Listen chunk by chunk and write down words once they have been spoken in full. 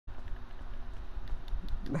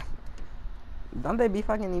Don't they be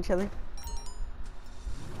fucking each other?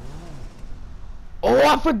 Oh,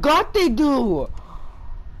 I forgot they do.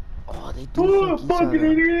 Oh, they do fuck each other.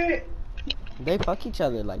 Idiot. They fuck each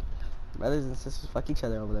other, like brothers and sisters fuck each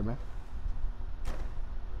other over there, bro.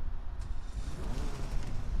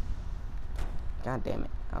 God damn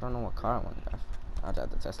it. I don't know what car I want to drive. I'll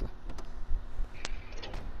drive the Tesla.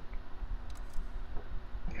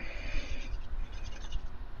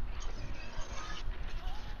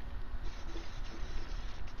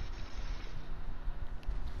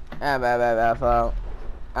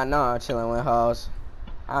 I know I'm chilling with hoes.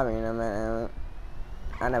 I mean,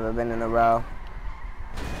 I never been in a row.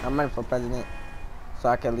 I'm running for president, so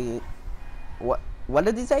I can lead. What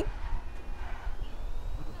did he say?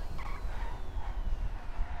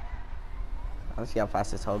 Let's see how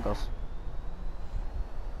fast this hoe goes.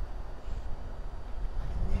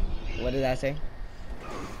 What did I say?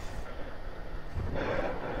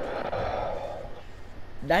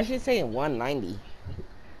 That should say 190.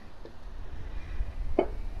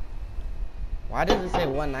 Why does it say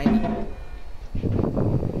 190?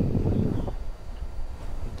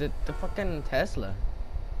 The fucking Tesla.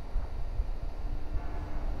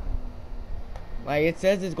 Like, it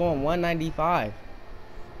says it's going 195.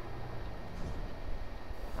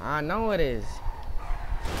 I know it is.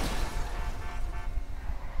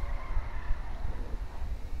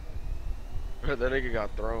 That nigga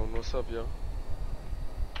got thrown. What's up, yo?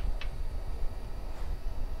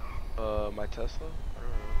 My Tesla?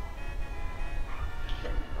 I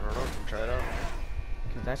don't know. Come try it out.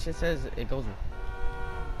 Cause that shit says it goes.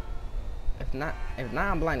 If not,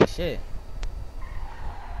 I'm blind as shit.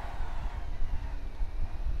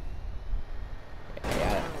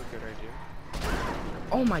 Yeah. Good idea.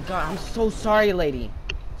 Oh my god, I'm so sorry, lady.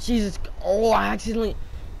 Jesus. Oh, I accidentally.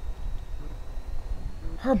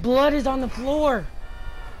 Her blood is on the floor.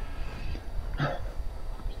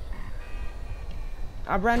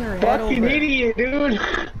 I ran her head over. Fucking idiot, dude.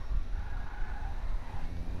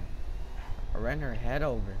 I ran her head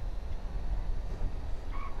over.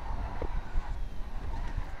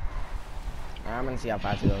 Alright, I'm gonna see how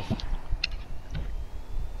fast it goes.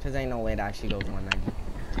 Cause ain't no way it actually goes 190.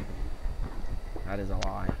 That is a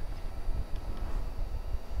lie.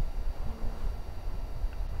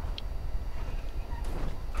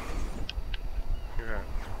 You're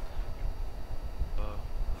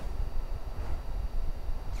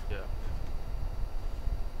yeah.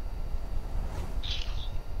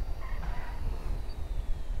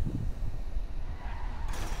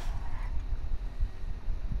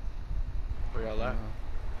 Where y'all at?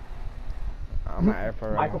 I'm at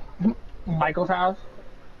airport right now. Michael's house.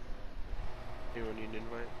 Anyone need an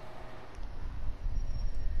invite?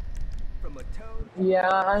 From a toad. Yeah,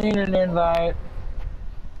 I need an invite.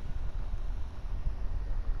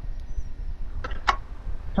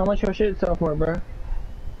 How much your shit sell for, bro?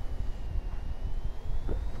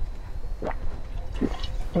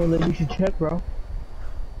 Oh, then you should check, bro.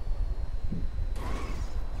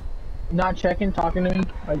 Not checking, talking to me,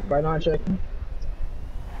 like by not checking.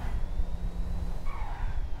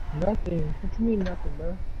 Nothing. What you mean nothing,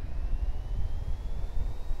 bro?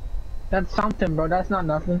 That's something, bro. That's not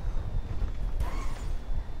nothing.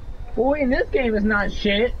 Boy, in this game is not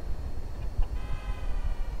shit.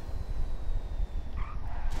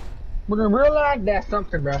 But in real life, that's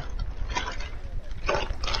something, bro.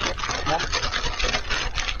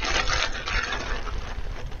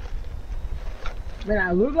 Man,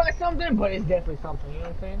 I look like something, but it's definitely something. You know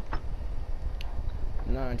what I'm saying?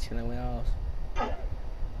 No, I'm chilling with us.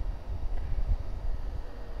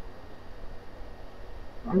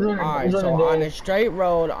 Alright, so on a straight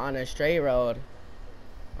road, it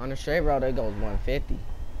goes 150.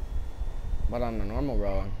 But on the normal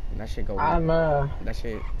road, that shit goes. That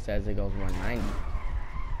shit says it goes 190.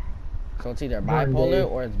 So it's either bipolar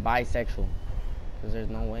or it's bisexual, because there's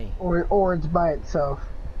no way. Or it's by itself.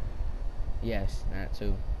 Yes, that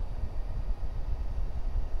too.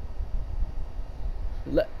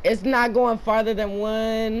 Look, it's not going farther than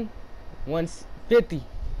 150.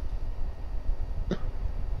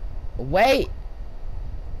 Wait.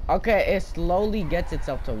 Okay, it slowly gets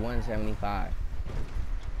itself to 175.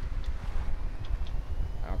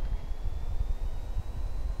 Okay.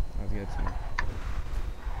 That's good to know.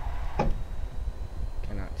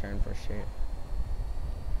 Cannot turn for shit.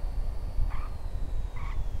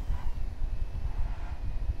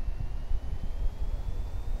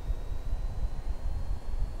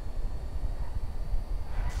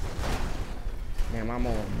 Man, my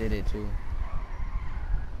mom did it too.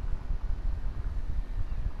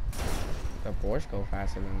 The Porsche go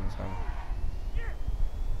faster than this hoe.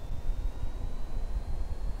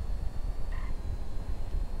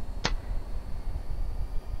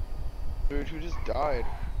 George, who just died?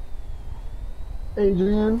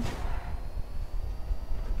 Adrian.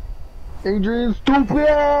 Adrian, stupid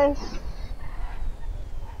ass.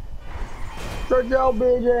 Shut your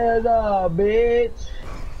bitch ass up, bitch.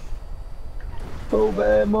 So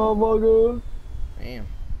bad, motherfucker. Damn.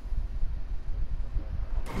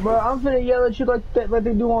 Bro, I'm finna yell at you like that, like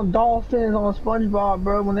they do on Dolphins on SpongeBob,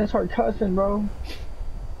 bro, when they start cussing, bro.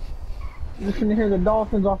 You're finna hear the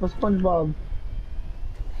Dolphins off of SpongeBob.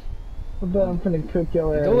 I bet I'm finna cook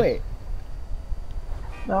your ass. Do it.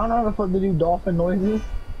 I don't know how the fuck to do dolphin noises.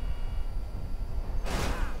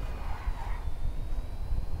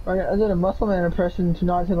 I did a Muscle Man impression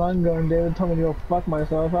not too long ago and David told me to go fuck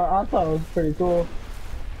myself. I thought it was pretty cool.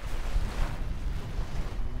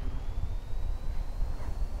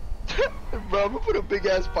 Bro, I'm gonna put a big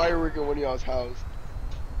ass firework in one of y'all's house.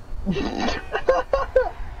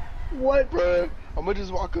 What? Bro, I'm gonna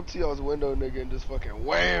just walk up to y'all's window, nigga, and just fucking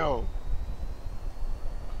wham!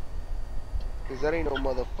 Cause that ain't no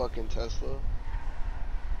motherfucking Tesla.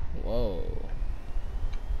 Whoa.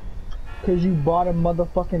 Cause you bought a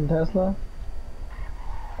motherfucking Tesla?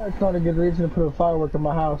 That's not a good reason to put a firework in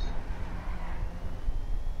my house.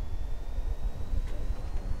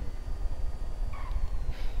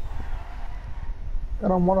 I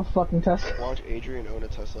don't want a fucking Tesla. Watch Adrian own a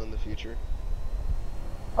Tesla in the future.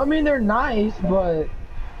 I mean, they're nice, but...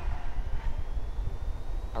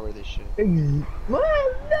 How are they shit? Well,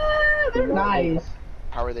 nah, they're nice.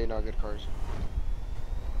 How are they not good cars?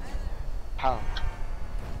 How?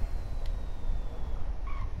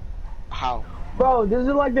 How? Bro, this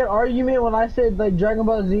is like that argument when I said like Dragon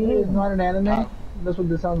Ball Z is not an anime. How? That's what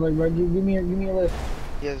this sounds like, bro. Give me a list.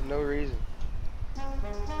 He has no reason.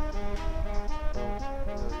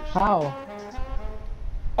 How?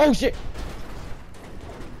 Oh shit!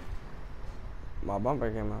 My bumper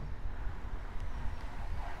came out.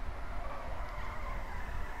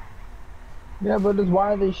 Yeah, but it's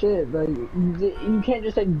why are they shit? Like, you can't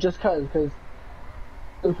just say just cause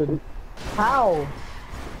stupid. How?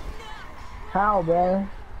 How, bro?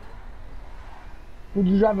 Would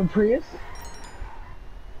you drive a Prius?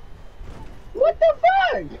 What the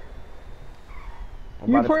fuck?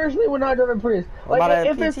 You personally would not drive a Prius. Like,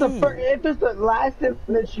 if it's the last thing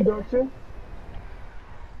that you go to.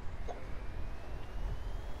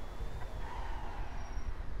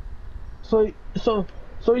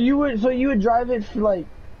 So you would drive it for like,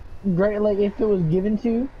 great, like if it was given to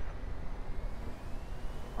you.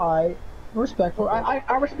 Alright, respectful. I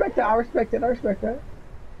respect that. I respect that.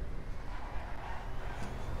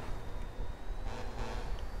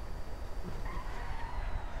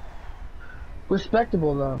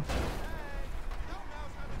 Respectable though.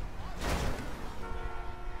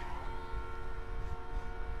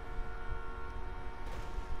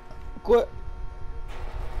 Quit.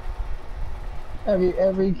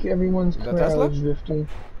 Everyone's Tesla? is drifting.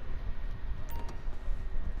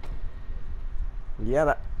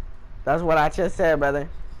 Yeah, that's what I just said, brother.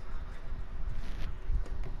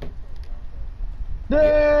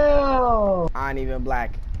 Damn! I ain't even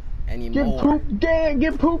black anymore.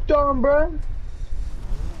 Get pooped on, bruh.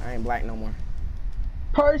 I ain't black no more.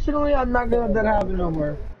 Personally, I'm not gonna let that happen no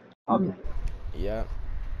more. Yeah.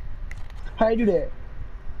 How you do that?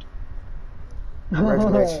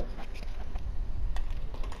 Congratulations.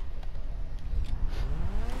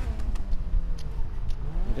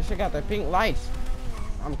 This shit got the pink lights.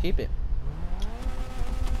 I'm keep it.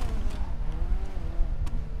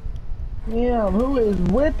 Damn, who is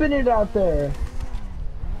whipping it out there?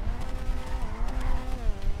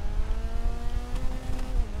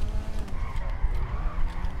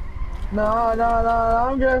 No,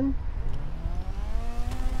 I'm good.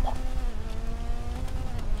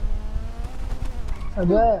 I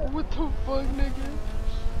bet. What the fuck, nigga?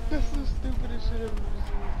 That's the stupidest shit I've ever seen.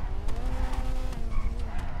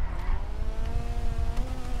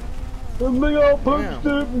 The big old poop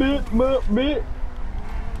stick bit.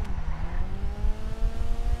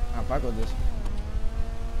 I'll fuck with this.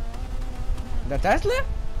 The Tesla?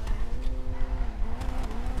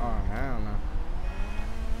 Oh, hell no.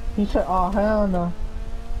 He said, oh, hell no.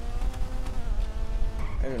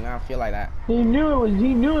 I do not feel like that. He knew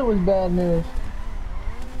it was bad news.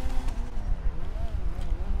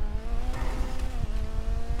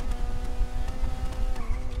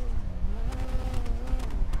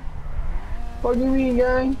 What do you mean,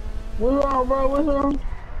 gang? What's wrong, bro? What's wrong?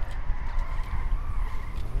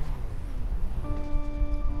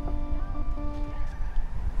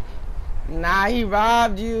 Nah, he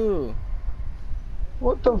robbed you.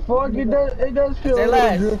 What the fuck? It does feel a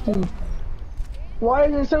little drifty. Why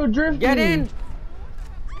is it so drifty? Get in.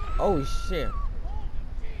 Oh shit.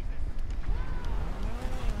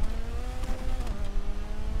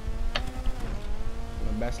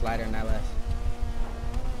 best slider in LS.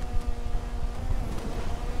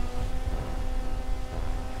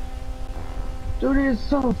 Dude, it's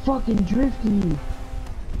so fucking drifty.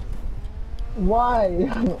 Why?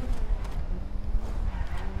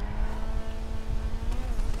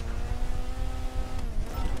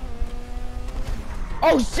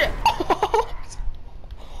 Oh shit!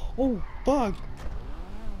 Oh fuck!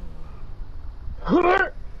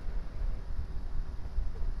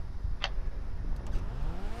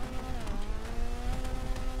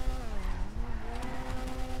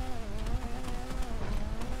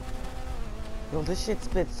 Yo, this shit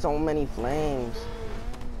spits so many flames.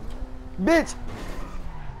 Bitch!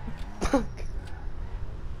 Fuck.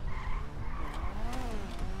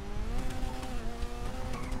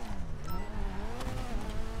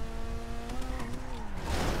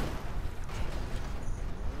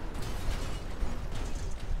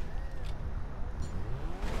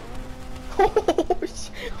 Oh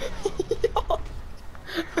shit!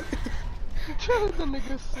 The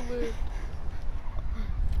nigga slid.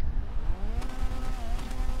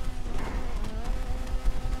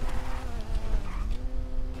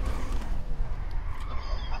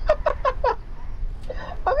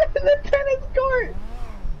 I'm in the tennis court.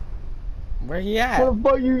 Where he at? How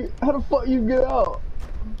the fuck you get out?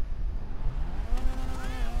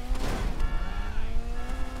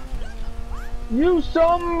 You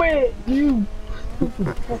some bitch, you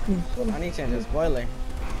stupid fucking son of I need to change the spoiler.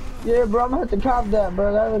 Yeah, bro, I'm gonna have to cop that,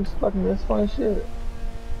 bro. That looks fucking, that's fun as shit.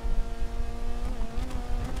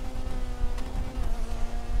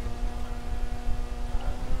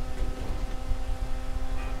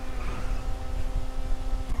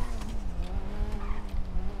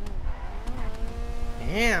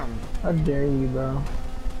 Damn. How dare you, bro?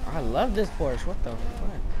 I love this Porsche. What the fuck?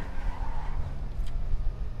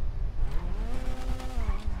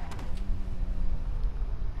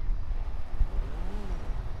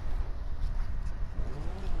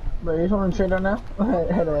 Bro, you just wanna trade on now?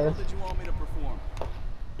 Head ass.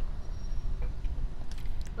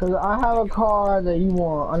 Cause I have a car that you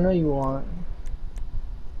want. I know you want.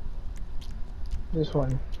 This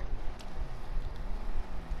one.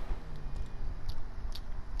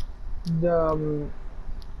 The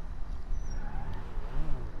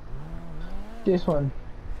this one.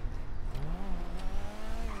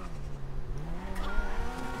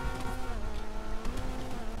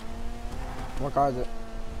 What car is it?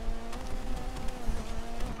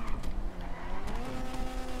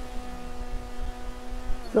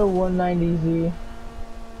 The 190Z.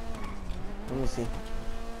 Let me see.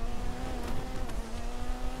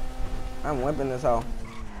 I'm whipping this hoe.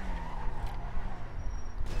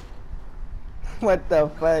 What the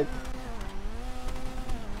fuck?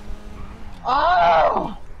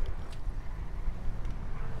 Oh!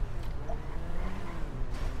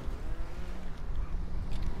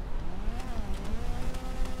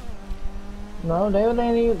 No, David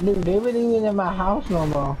ain't even, dude, David ain't even in my house no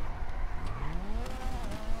more.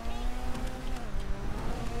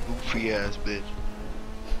 Goofy ass bitch.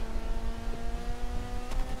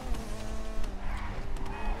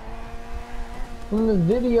 From the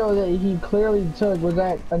video that he clearly took was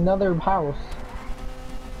at another house.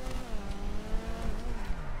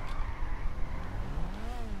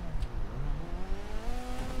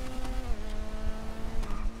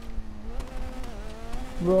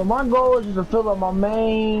 Bro, my goal is just to fill up my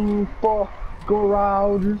main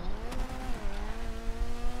garage.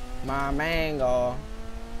 My main goal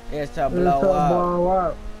is to It's blow to up. blow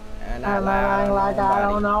up. And And I ain't like I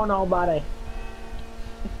don't know nobody.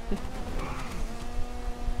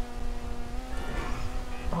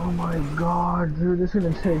 Oh my god, dude, this is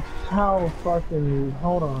gonna take how fucking.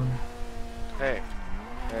 Hold on. Hey.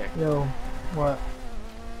 Hey. Yo, what?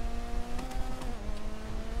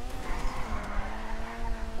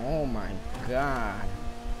 Oh my god.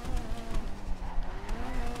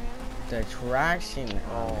 The traction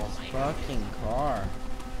on this fucking car.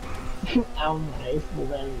 I'm nice for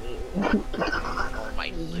that. Oh my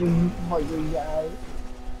You fucking guy.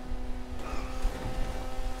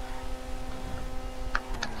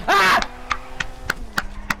 Ah!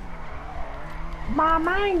 My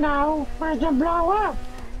mango was to blow up.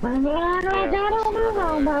 And then I don't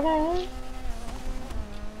know nobody.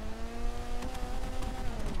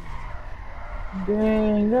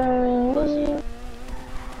 Dang, Pussy.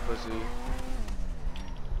 Pussy.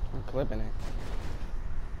 I'm clipping it.